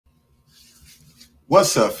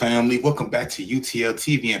What's up, family? Welcome back to UTL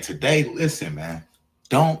TV. And today, listen, man,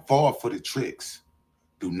 don't fall for the tricks.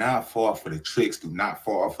 Do not fall for the tricks. Do not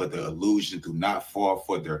fall for the illusion. Do not fall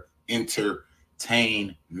for the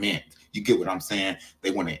entertainment. You get what I'm saying?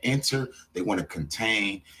 They want to enter, they want to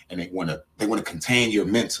contain, and they want to contain your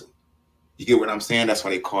mental. You get what I'm saying? That's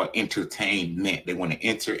why they call it entertainment. They want to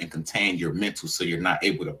enter and contain your mental so you're not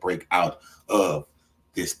able to break out of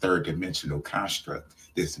this third dimensional construct,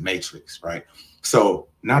 this matrix, right? So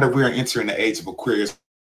now that we're entering the age of Aquarius,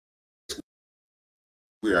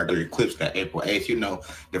 we are the eclipse that April 8th. You know,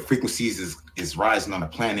 the frequencies is rising on the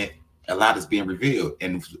planet. A lot is being revealed.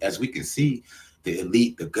 And as we can see, the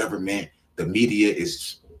elite, the government, the media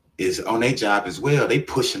is on their job as well. They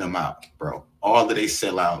pushing them out, bro. All of they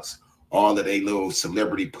sellouts, all of they little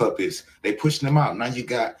celebrity puppets, they pushing them out. Now you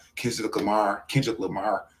got Kendrick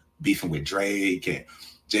Lamar beefing with Drake and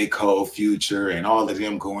J. Cole, Future, and all of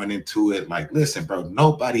them going into it. Like, listen, bro,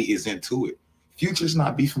 nobody is into it. Future's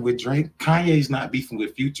not beefing with Drake. Kanye's not beefing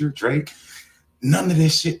with Future, Drake. None of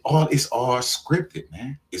this shit, it's all scripted,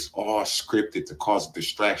 man. It's all scripted to cause a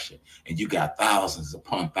distraction. And you got thousands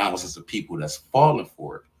upon thousands of people that's falling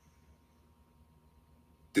for it.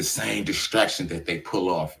 The same distraction that they pull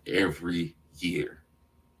off every year.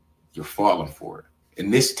 You're falling for it.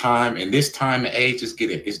 And this time and age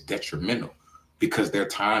it's detrimental because their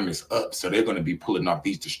time is up. So they're going to be pulling off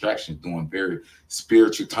these distractions during very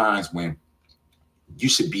spiritual times when you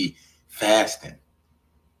should be fasting,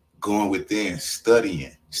 going within,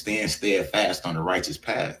 studying, staying steadfast on the righteous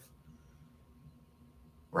path,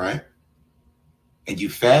 right? And you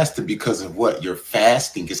fasted because of what? Your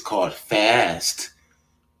fasting is called fast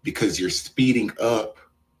because you're speeding up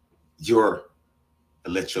your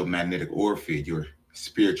electromagnetic warfare, your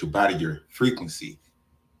spiritual body, your frequency,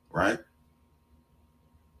 right?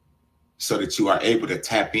 So that you are able to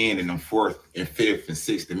tap in them fourth and fifth and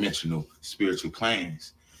sixth dimensional spiritual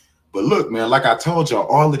planes. But look, man, like I told y'all,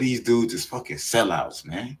 all of these dudes is fucking sellouts,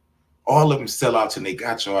 man. All of them sellouts, and they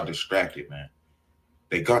got y'all distracted, man.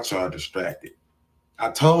 They got y'all distracted.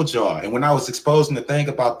 I told y'all, and when I was exposing the thing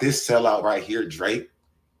about this sellout right here, Drake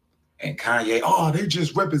and Kanye, oh, they're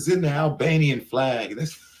just representing the Albanian flag.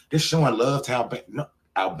 They're showing love to Albania. No,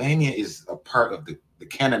 Albania is a part of the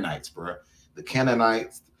Canaanites, bro. The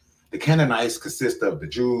Canaanites consist of the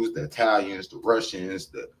Jews, the Italians, the Russians,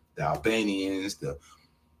 the Albanians, the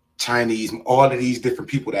Chinese, all of these different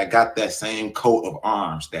people that got that same coat of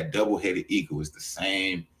arms. That double-headed eagle is the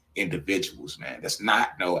same individuals, man. That's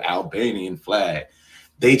not no Albanian flag.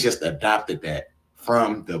 They just adopted that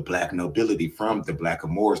from the black nobility, from the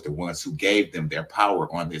blackamoors, the ones who gave them their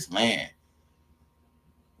power on this land,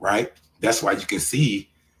 right? That's why you can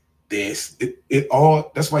see this,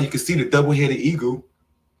 that's why you can see the double-headed eagle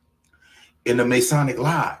in the Masonic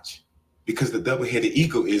Lodge, because the double-headed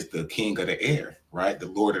eagle is the king of the air, right? The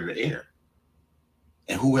Lord of the air.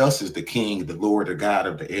 And who else is the king, the Lord, the God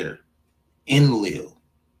of the air? Enlil.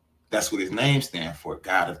 That's what his name stands for,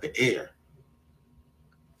 God of the air.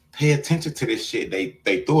 Pay attention to this shit.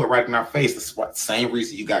 They threw it right in our face. That's what same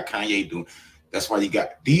reason you got Kanye doing. That's why you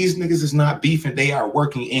got these niggas is not beefing. They are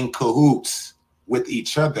working in cahoots with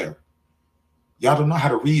each other. Y'all don't know how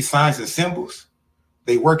to read signs and symbols.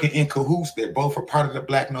 They working in cahoots. They're both a part of the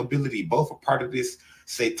black nobility, both a part of this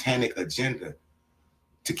satanic agenda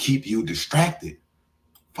to keep you distracted.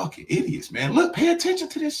 Fucking idiots, man. Look, pay attention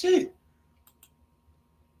to this shit.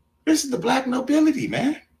 This is the black nobility,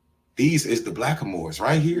 man. These is the blackamoors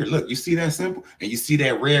right here. Look, you see that symbol? And you see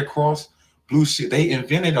that red cross, blue shit. They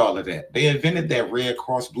invented all of that. They invented that red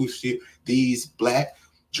cross, blue shit. These black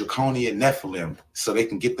draconian Nephilim so they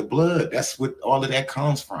can get the blood. That's what all of that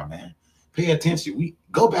comes from, man. Pay attention. We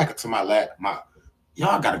go back to my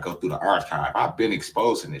y'all got to go through the archive. I've been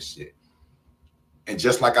exposing this shit. And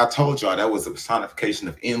just like I told y'all, that was a personification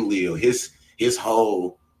of Enlil, his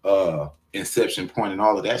whole inception point and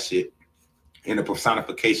all of that shit in the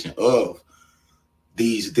personification of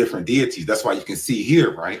these different deities. That's why you can see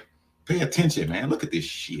here, right? Pay attention, man. Look at this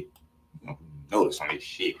shit. Notice on this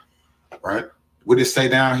shit, right? What did it say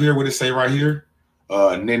down here? What did it say right here?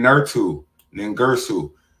 Ninurtu,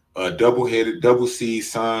 Ningursu. Double-headed, double C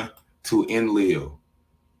son to Enlil,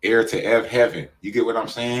 heir to heaven. You get what I'm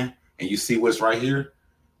saying? And you see what's right here?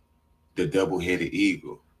 The double-headed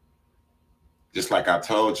eagle. Just like I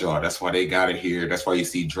told y'all, that's why they got it here. That's why you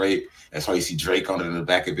see Drake. That's why you see Drake on the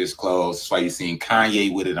back of his clothes. That's why you seen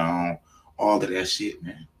Kanye with it on. All of that shit,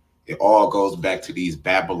 man. It all goes back to these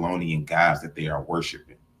Babylonian gods that they are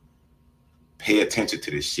worshiping. Pay attention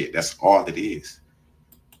to this shit. That's all it is.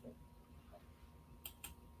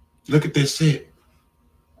 Look at this shit.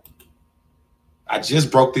 I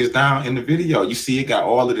just broke this down in the video. You see, it got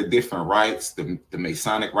all of the different rights, the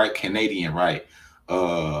Masonic rite, Canadian rite,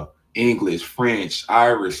 English, French,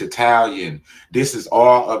 Irish, Italian. This is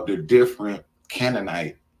all of the different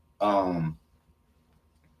Canaanite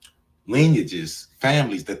lineages,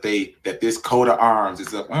 families that this coat of arms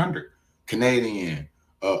is up under. Canadian,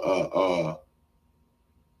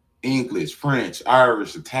 English, French,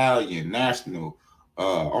 Irish, Italian, national,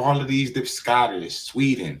 all of these different Scottish,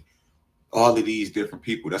 Sweden, all of these different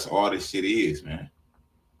people. That's all this shit is, man.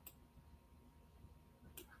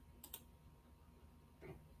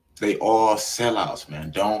 They all sellouts,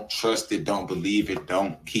 man. Don't trust it. Don't believe it.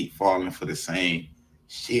 Don't keep falling for the same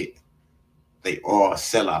shit. They all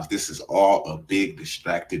sellouts. This is all a big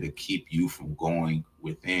distractor to keep you from going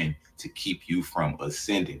within, to keep you from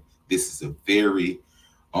ascending. This is a very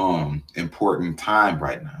important time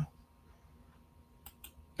right now.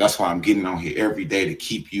 That's why I'm getting on here every day, to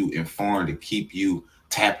keep you informed, to keep you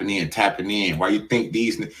tapping in. Why you think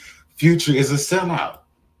these Future is a sellout?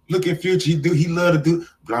 Look at Future. He love to do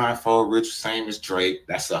blindfold ritual, same as Drake.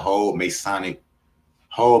 That's a whole Masonic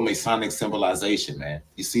symbolization, man.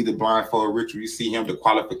 You see the blindfold ritual, you see him, the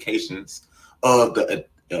qualifications of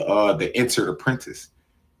the entered apprentice.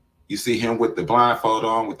 You see him with the blindfold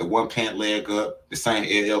on, with the one pant leg up. The same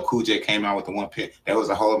LL Cool J came out with the one pant. That was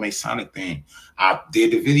a whole Masonic thing. I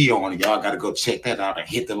did the video on it. Y'all got to go check that out and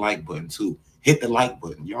hit the like button too. Hit the like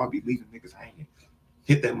button. Y'all be leaving niggas hanging.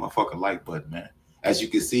 Hit that motherfucking like button, man. As you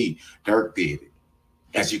can see, Dirk did it.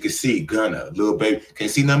 As you can see, Gunna, Lil Baby, can't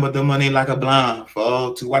see nothing but the money like a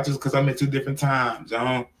blindfold. Two watches because I'm at two different times,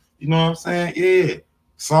 y'all. You know what I'm saying? Yeah.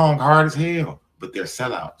 Song hard as hell, but they're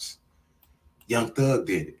sellouts. Young Thug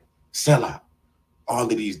did it. Sellout. All of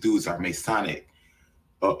these dudes are Masonic,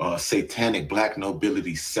 satanic black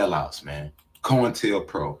nobility sellouts, man.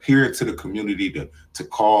 COINTELPRO, here to the community to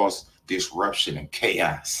cause disruption and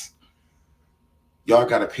chaos. Y'all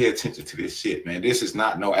got to pay attention to this shit, man. This is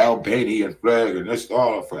not no Albanian flag and this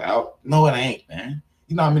all for out. No, it ain't, man.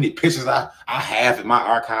 You know how many pictures I have in my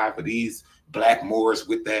archive of these black Moors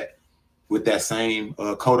with that same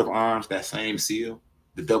coat of arms, that same seal,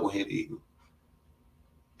 the double-headed eagle.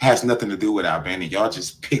 Has nothing to do with Albania. Y'all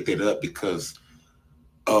just picked it up because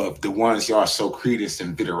of the ones y'all show credence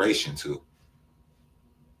and veneration to.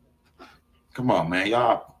 Come on, man.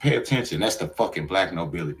 Y'all pay attention. That's the fucking black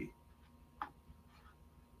nobility.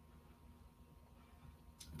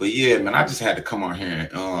 But yeah, man, I just had to come on here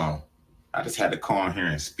and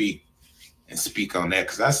speak on that,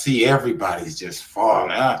 because I see everybody's just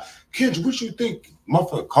falling out. Kendrick, what you think?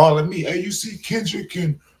 Motherfucker calling me. Hey, you see Kendrick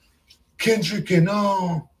and Kendrick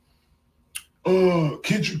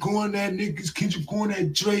going at niggas, Kendrick going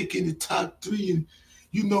at Drake in the top 3, and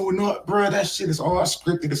you know not, bro, that shit is all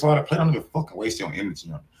scripted, it's all a play. I don't even fucking waste your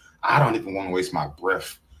energy on it. I don't even want to waste my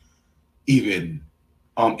breath even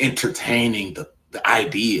entertaining the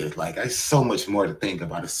ideas. Like, there's so much more to think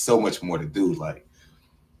about. There's so much more to do. Like,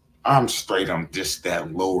 I'm just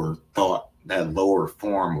that lower thought, that lower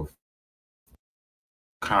form of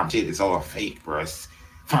shit. It's all fake, bro.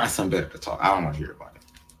 Find something better to talk. I don't want to hear about it.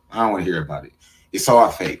 I don't want to hear about it. It's all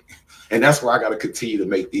fake. And that's why I got to continue to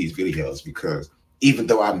make these videos, because even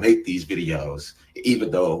though I make these videos,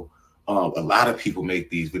 even though a lot of people make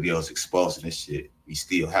these videos exposing this shit, we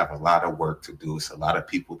still have a lot of work to do. It's a lot of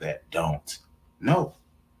people that don't know.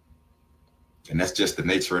 And that's just the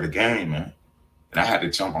nature of the game, man. And I had to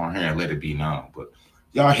jump on here and let it be known. But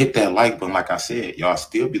y'all hit that like button. Like I said, y'all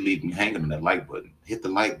still be leaving me hanging on that like button. Hit the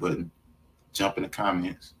like button. Jump in the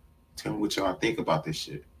comments. Tell me what y'all think about this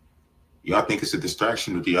shit. Y'all think it's a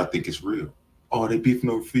distraction, or do y'all think it's real? Oh, they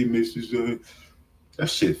beefing over females.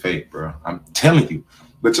 That shit fake, bro. I'm telling you.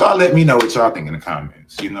 But y'all let me know what y'all think in the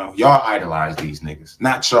comments. You know, y'all idolize these niggas.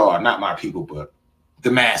 Not y'all, not my people, but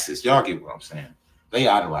the masses. Y'all get what I'm saying. They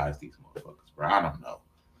idolize these motherfuckers, bro. I don't know.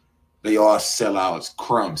 They all sell out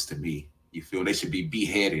crumbs to me. You feel? They should be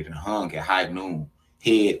beheaded and hung at high noon.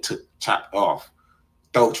 Head chopped off.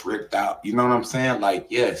 Throats ripped out. You know what I'm saying? Like,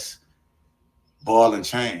 yes. Ball and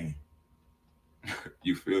chain.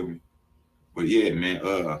 You feel me? But yeah, man,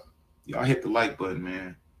 y'all hit the like button,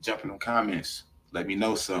 man. Jump in the comments. Let me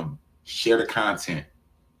know something. Share the content.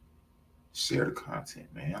 Share the content,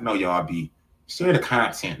 man. I know y'all be. Share the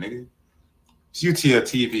content, nigga. It's UTL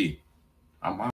TV. I'm